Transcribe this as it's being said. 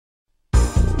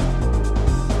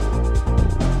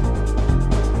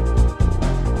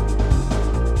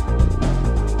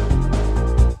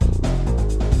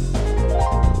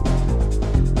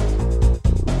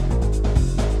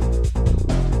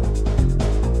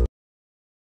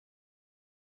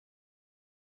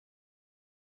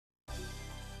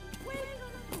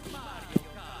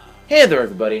Hey there,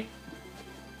 everybody.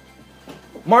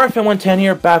 MarioFan110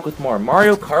 here, back with more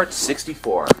Mario Kart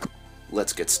 64.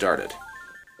 Let's get started.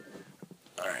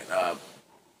 Alright,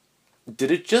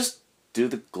 did it just do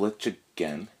the glitch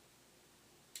again?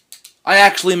 I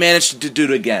actually managed to do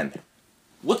it again.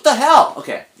 What the hell?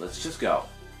 Okay, let's just go.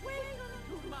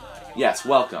 Yes,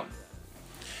 welcome.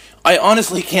 I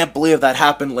honestly can't believe that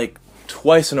happened, like,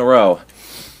 twice in a row.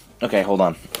 Okay, hold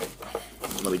on.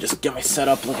 Let me just get my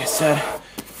setup, like I said.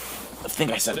 I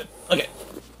think I said it. Okay.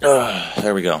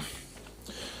 There we go.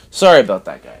 Sorry about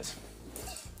that, guys.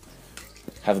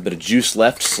 Have a bit of juice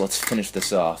left, so let's finish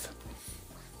this off.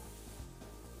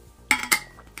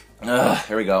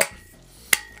 Here we go.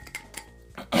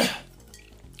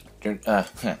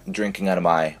 Drinking out of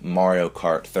my Mario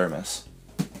Kart thermos.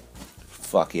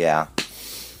 Fuck yeah.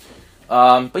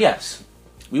 But yes,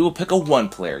 we will pick a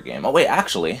one-player game. Oh wait,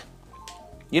 actually,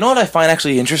 you know what I find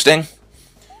actually interesting?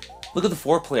 Look at the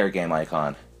four-player game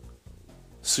icon.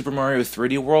 Super Mario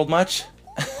 3D World much?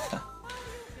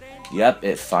 Yep,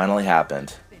 it finally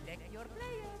happened.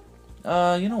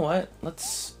 You know what?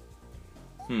 Let's...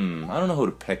 I don't know who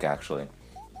to pick, actually.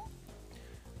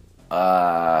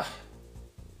 How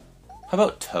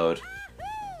about Toad?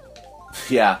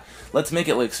 Yeah, let's make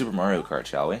it like Super Mario Kart,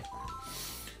 shall we?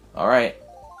 Alright.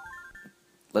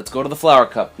 Let's go to the Flower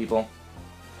Cup, people.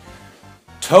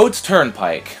 Toad's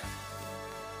Turnpike.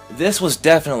 This was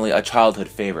definitely a childhood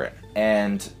favorite,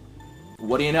 and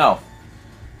what do you know?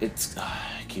 It's...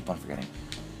 I keep on forgetting.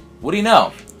 What do you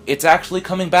know? It's actually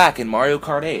coming back in Mario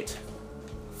Kart 8.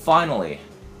 Finally.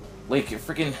 Like,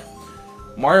 freaking...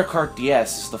 Mario Kart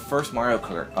DS is the first Mario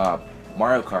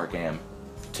Kart game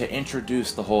to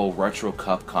introduce the whole Retro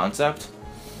Cup concept,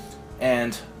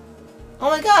 and... Oh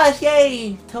my gosh,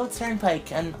 yay! Toad's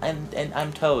Turnpike, and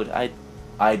I'm Toad.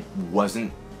 I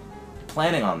wasn't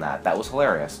planning on that. That was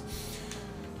hilarious.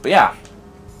 But yeah,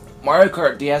 Mario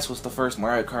Kart DS was the first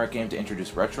Mario Kart game to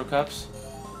introduce Retro Cups,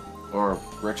 or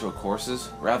Retro Courses,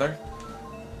 rather.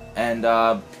 And,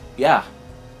 yeah,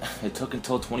 it took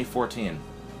until 2014. It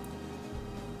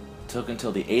took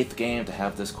until the 8th game to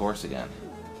have this course again.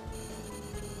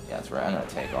 Yeah, that's right, I'm gonna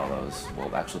take all those.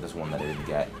 Well, actually, there's one that I didn't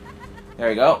get. There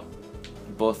you go.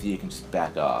 Both of you can just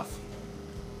back off.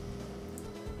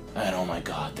 And oh my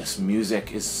god, this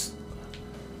music is...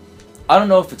 I don't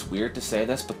know if it's weird to say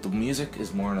this, but the music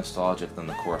is more nostalgic than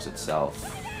the course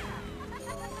itself.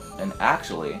 And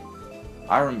actually,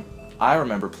 I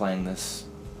remember playing this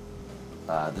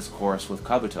this course with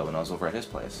Kabuto when I was over at his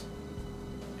place.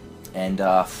 And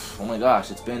oh my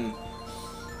gosh, it's been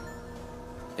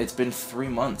 3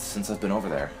 months since I've been over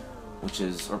there, which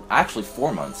is, or actually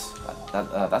 4 months.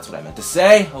 That's what I meant to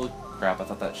say. Holy crap! I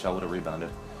thought that shell would have rebounded.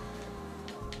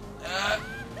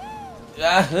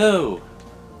 Yahoo!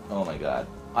 Oh my god!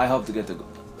 I hope to get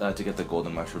the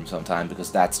golden mushroom sometime,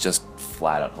 because that's just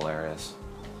flat out hilarious.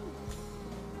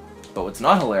 But what's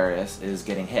not hilarious is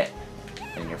getting hit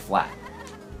and you're flat.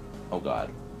 Oh god!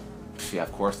 Yeah,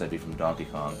 of course that'd be from Donkey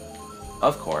Kong.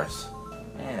 Of course.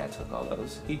 Man, I took all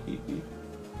those.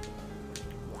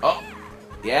 Oh!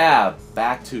 Yeah,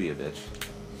 back to you, bitch.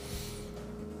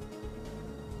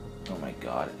 Oh my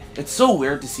god. It's so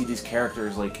weird to see these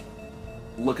characters, like,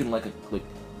 looking like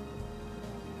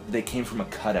they came from a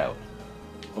cutout.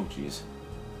 Oh, jeez.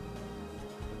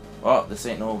 Well, this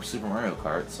ain't no Super Mario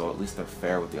Kart, so at least they're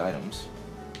fair with the items.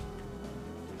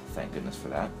 Thank goodness for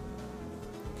that.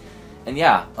 And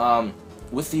yeah,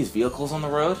 with these vehicles on the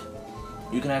road,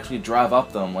 you can actually drive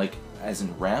up them, like, as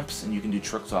in ramps, and you can do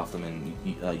tricks off them and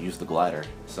use the glider.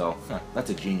 So,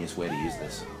 that's a genius way to use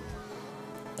this.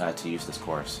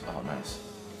 Course. Oh, nice.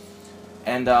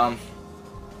 And,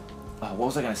 what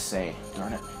was I gonna say?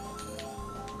 Darn it.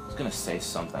 I was gonna say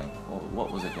something. Well,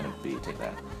 what was it gonna be? Take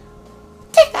that.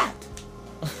 Take that!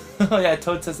 Oh yeah,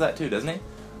 Toad says that too, doesn't he?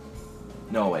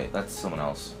 No, wait, that's someone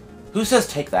else. Who says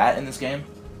take that in this game?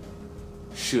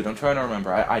 Shoot, I'm trying to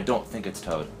remember. I don't think it's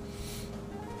Toad.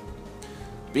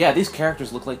 But yeah, these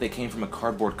characters look like they came from a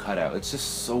cardboard cutout. It's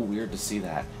just so weird to see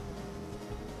that.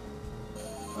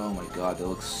 Oh my god, they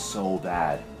look so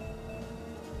bad.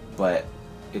 But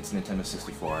it's Nintendo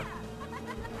 64.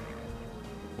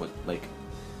 What, like...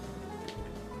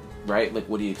 Right? Like,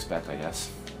 what do you expect, I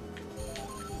guess?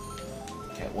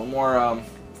 Okay, one more,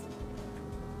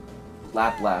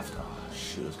 lap left. Oh,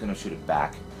 shoot, I was gonna shoot it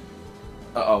back.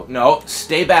 Uh-oh, no,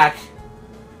 stay back!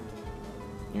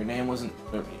 Your name isn't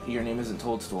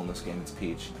Toadstool in this game, it's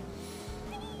Peach.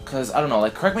 Because, I don't know,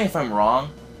 like, correct me if I'm wrong,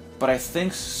 but I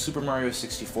think Super Mario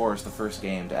 64 is the first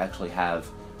game to actually have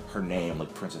her name,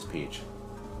 like Princess Peach.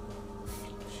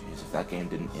 Jeez, if that game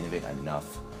didn't innovate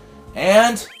enough.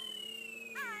 And...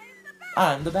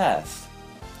 I'm the best.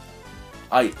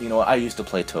 You know what, I used to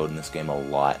play Toad in this game a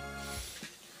lot.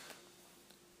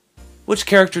 Which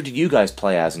character did you guys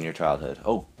play as in your childhood?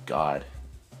 Oh, God.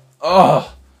 Ugh!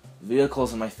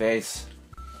 Vehicles in my face.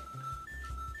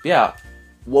 Yeah,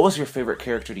 what was your favorite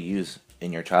character to use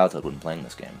in your childhood when playing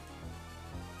this game?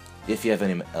 If you have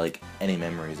any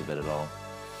memories of it at all.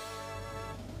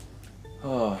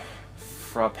 Oh,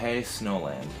 Frappe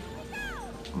Snowland.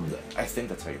 I think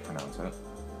that's how you pronounce it.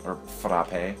 Or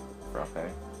Frappe.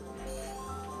 Frappe.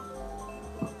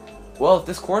 Well, if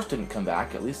this course didn't come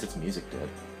back, at least its music did.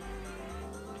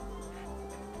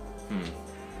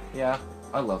 Yeah,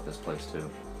 I love this place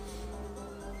too.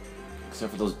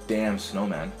 Except for those damn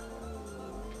snowmen.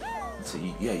 So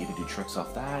yeah, you can do tricks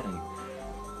off that and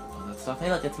all that stuff.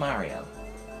 Hey look, it's Mario.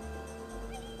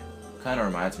 Kinda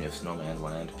reminds me of Snowman's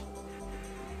Land.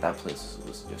 That place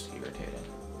was just irritating.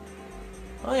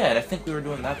 Oh yeah, and I think we were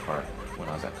doing that part when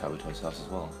I was at Kabuto's house as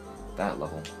well. That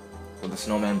level. Where the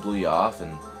snowman blew you off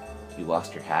and you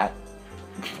lost your hat.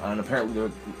 And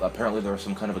apparently there was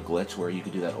some kind of a glitch where you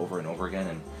could do that over and over again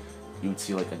and you would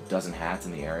see like a dozen hats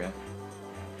in the area.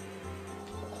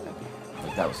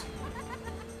 Like that was...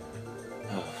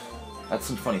 That's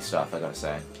some funny stuff, I gotta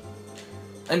say.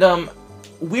 And,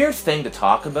 weird thing to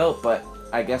talk about, but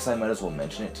I guess I might as well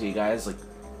mention it to you guys, like,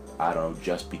 I don't know,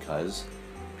 just because.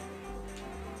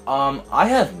 I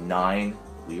have 9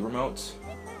 Wii remotes,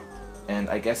 and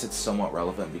I guess it's somewhat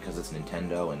relevant because it's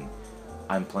Nintendo, and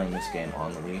I'm playing this game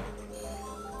on the Wii,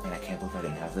 and I can't believe I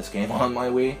didn't have this game on my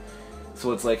Wii.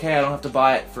 So it's like, hey, I don't have to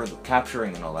buy it for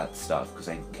capturing and all that stuff, because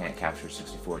I can't capture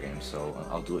 64 games, so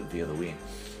I'll do it via the Wii.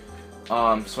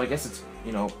 So I guess it's,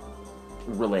 you know,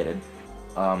 related.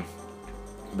 But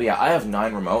yeah, I have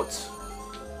 9 remotes,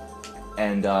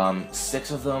 and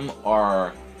 6 of them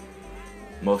are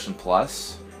Motion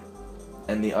Plus,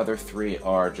 and the other 3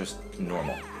 are just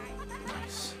normal.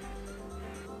 Nice.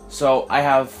 So I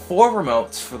have 4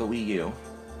 remotes for the Wii U.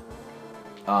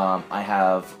 I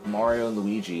have Mario and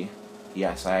Luigi.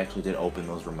 Yes, I actually did open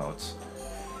those remotes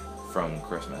from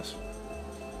Christmas.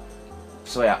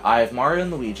 So yeah, I have Mario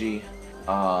and Luigi,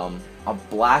 a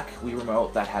black Wii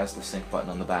remote that has the sync button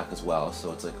on the back as well,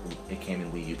 so it's like it came in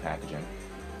Wii U packaging.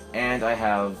 And I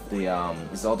have the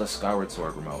Zelda Skyward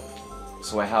Sword remote.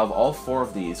 So I have all 4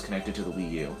 of these connected to the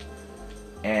Wii U,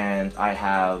 and I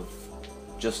have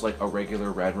just like a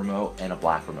regular red remote and a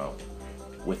black remote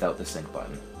without the sync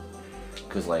button.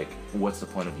 Because, like, what's the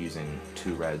point of using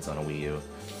 2 reds on a Wii U?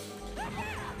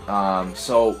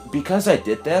 So, because I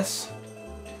did this,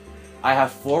 I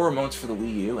have 4 remotes for the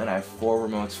Wii U, and I have 4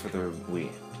 remotes for the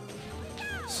Wii.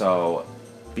 So,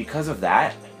 because of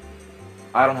that,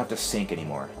 I don't have to sync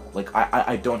anymore. Like,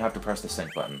 I don't have to press the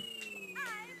sync button.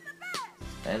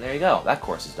 And there you go. That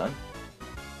course is done.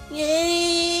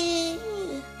 Yay!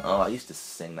 Oh, I used to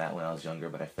sing that when I was younger,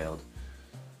 but I failed.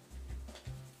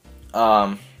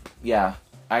 Yeah,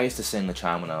 I used to sing the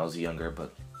chime when I was younger,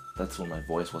 but that's when my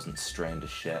voice wasn't strained to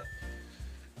shit.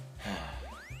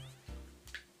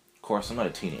 Of course, I'm not a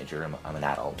teenager, I'm an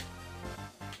adult.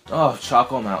 Oh,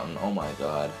 Choco Mountain, oh my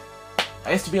god.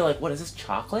 I used to be like, what is this,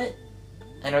 chocolate?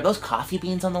 And are those coffee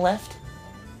beans on the left?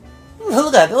 Look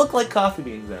at that, they look like coffee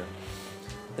beans there.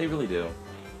 They really do.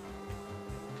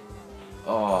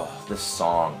 Oh, this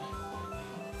song.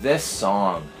 This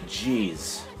song,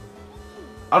 jeez.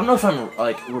 I don't know if I'm,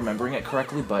 like, remembering it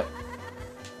correctly, but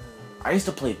I used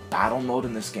to play battle mode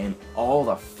in this game all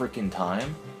the freaking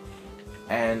time,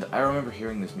 and I remember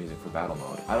hearing this music for battle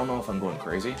mode. I don't know if I'm going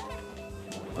crazy,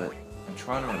 but I'm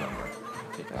trying to remember.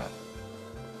 Take that.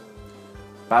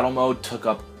 Battle mode took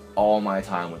up all my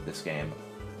time with this game.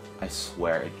 I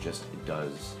swear it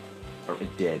does. Or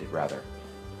it did, rather.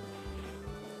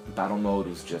 Battle mode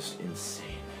was just insane.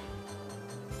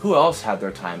 Who else had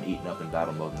their time eaten up in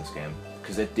battle mode in this game?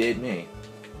 Because it did me.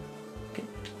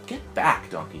 Get back,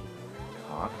 Donkey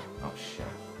Kong. Oh,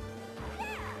 shit.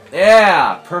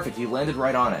 Yeah! Perfect, you landed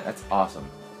right on it. That's awesome.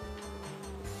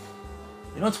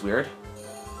 You know what's weird?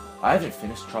 I haven't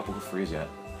finished Tropical Freeze yet.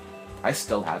 I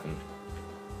still haven't.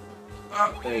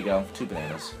 Oh, there you go. 2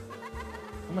 bananas.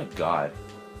 Oh my god.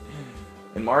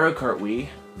 In Mario Kart Wii,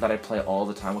 that I play all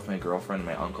the time with my girlfriend and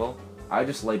my uncle, I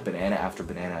just lay banana after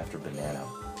banana after banana.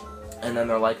 And then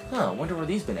they're like, huh, I wonder where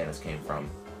these bananas came from.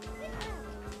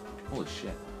 Holy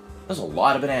shit. There's a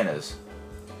lot of bananas.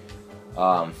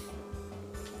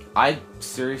 I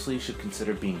seriously should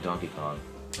consider being Donkey Kong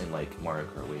in, like, Mario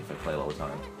Kart Wii if I play it all the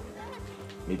time.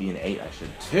 Maybe in 8 I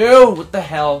should too! What the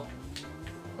hell?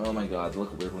 Oh my god, they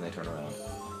look weird when they turn around.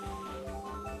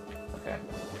 Okay.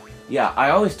 Yeah,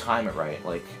 I always time it right.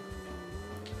 Like,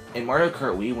 in Mario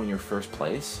Kart Wii, when you're first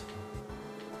place,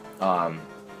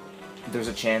 there's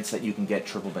a chance that you can get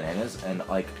triple bananas, and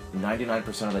like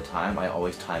 99% of the time, I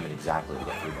always time it exactly to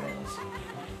get 3 bananas.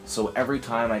 So every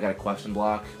time I get a question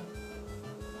block,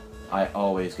 I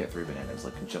always get 3 bananas,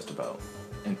 like just about.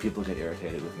 And people get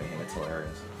irritated with me, and it's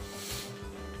hilarious.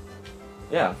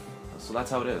 Yeah, so that's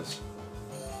how it is.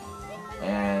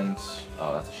 And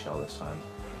oh, that's a shell this time.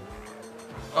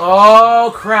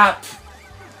 Oh crap!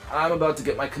 I'm about to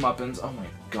get my comeuppance. Oh my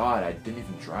god, I didn't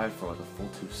even drive for like a full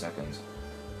 2 seconds.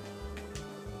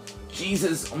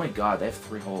 Jesus! Oh my god, they have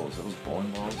 3 holes. Are those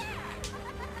bowling balls?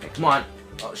 Okay, come on.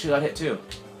 Oh, she got hit too.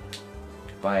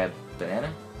 By a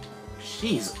banana?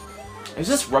 Jeez. Is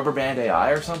this rubber band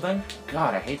AI or something?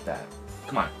 God, I hate that.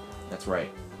 Come on. That's right.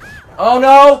 Oh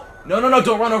no! No, no, no,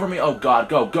 don't run over me. Oh god,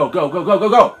 go, go, go, go, go, go,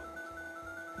 go!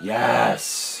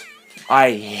 Yes!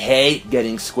 I hate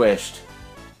getting squished.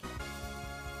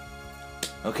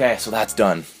 Okay, so that's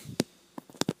done.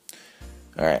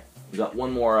 Alright, we got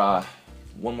one more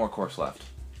course left.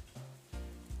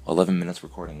 11 minutes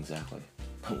recording exactly.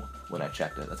 When I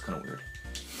checked it, that's kind of weird.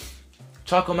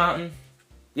 Choco Mountain.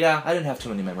 Yeah, I didn't have too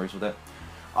many memories with it.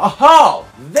 Oh,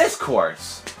 this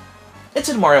course! It's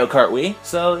in Mario Kart Wii,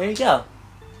 so there you go.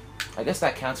 I guess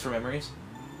that counts for memories.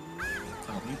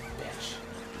 Oh, you bitch.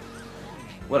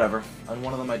 Whatever. On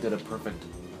one of them I did a perfect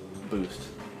boost.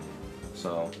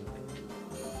 So...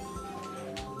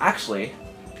 Actually...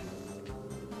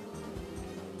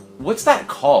 What's that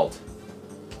called?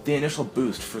 The initial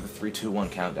boost for the 3, 2, 1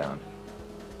 countdown.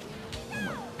 Oh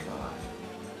my god.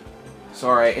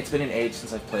 Sorry, it's been an age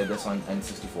since I've played this on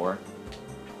N64.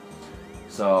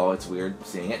 So it's weird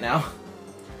seeing it now.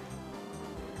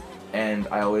 And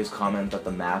I always comment that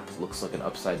the map looks like an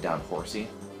upside down horsey.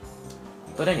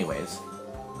 But anyways.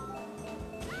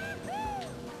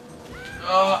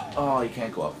 Oh, you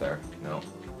can't go up there. No.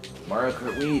 Mario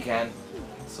Kart Wii you can.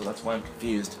 So that's why I'm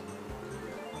confused.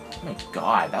 Oh my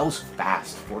god, that was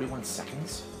fast. 41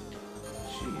 seconds?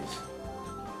 Jeez.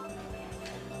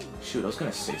 Shoot, I was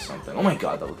gonna say something. Oh my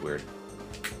god, that looked weird.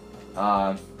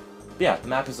 Yeah, the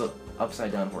map is an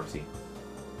upside down horsey.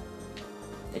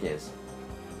 It is.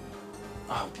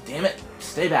 Oh, damn it!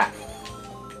 Stay back!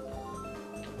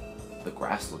 The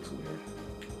grass looks weird.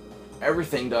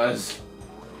 Everything does.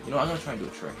 You know, I'm gonna try and do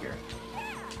a trick here.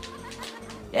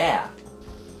 Yeah!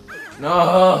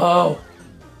 No!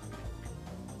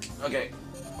 Okay,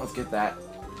 let's get that.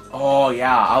 Oh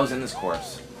yeah, I was in this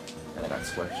course. And I got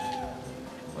squished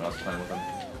when I was playing with him.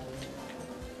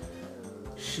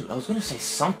 Shoot, I was gonna say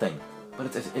something,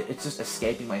 but it's just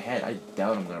escaping my head. I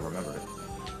doubt I'm gonna remember it.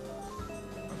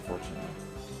 Unfortunately.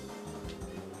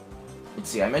 Let's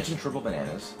see, I mentioned triple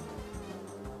bananas.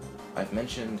 I've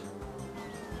mentioned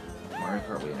Mario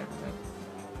Kart Wii and everything.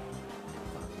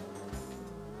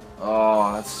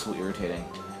 Oh, that's so irritating.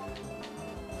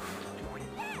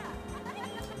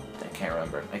 I can't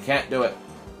remember. I can't do it.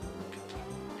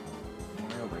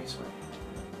 Mario Raceway.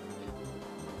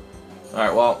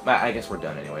 Alright, well, I guess we're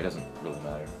done anyway. It doesn't really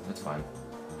matter. It's fine.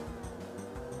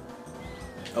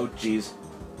 Oh, jeez.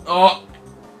 Oh!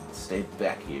 Stay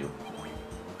back, you.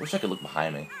 Wish I could look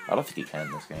behind me. I don't think you can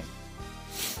in this game.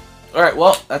 Alright,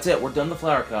 well, that's it. We're done the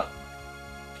Flower Cup.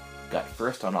 Got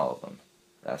first on all of them.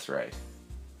 That's right.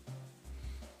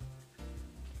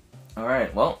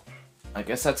 Alright, well, I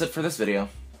guess that's it for this video.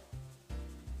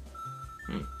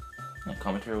 That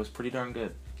commentary was pretty darn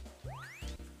good.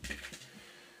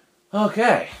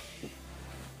 Okay.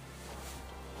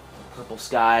 Purple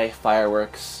sky,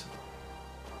 fireworks,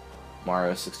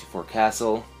 Mario 64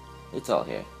 castle. It's all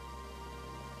here.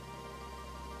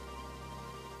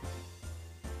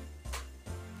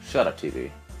 Shut up,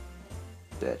 TV.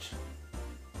 Bitch.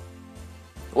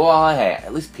 Well, hey,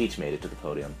 at least Peach made it to the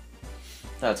podium.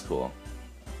 That's cool.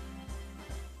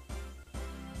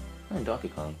 And Donkey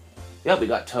Kong. Yeah, we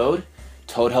got Toad.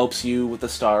 Toad helps you with the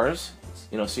stars.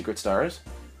 You know, secret stars.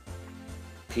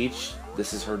 Peach,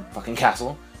 this is her fucking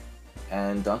castle.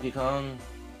 And Donkey Kong...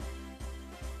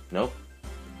 Nope.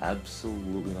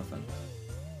 Absolutely nothing.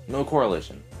 No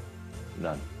correlation.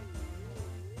 None.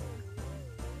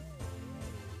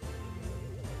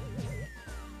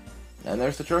 And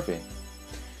there's the trophy.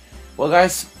 Well,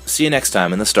 guys, see you next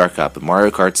time in the Star Cup at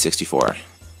Mario Kart 64.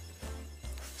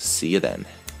 See you then.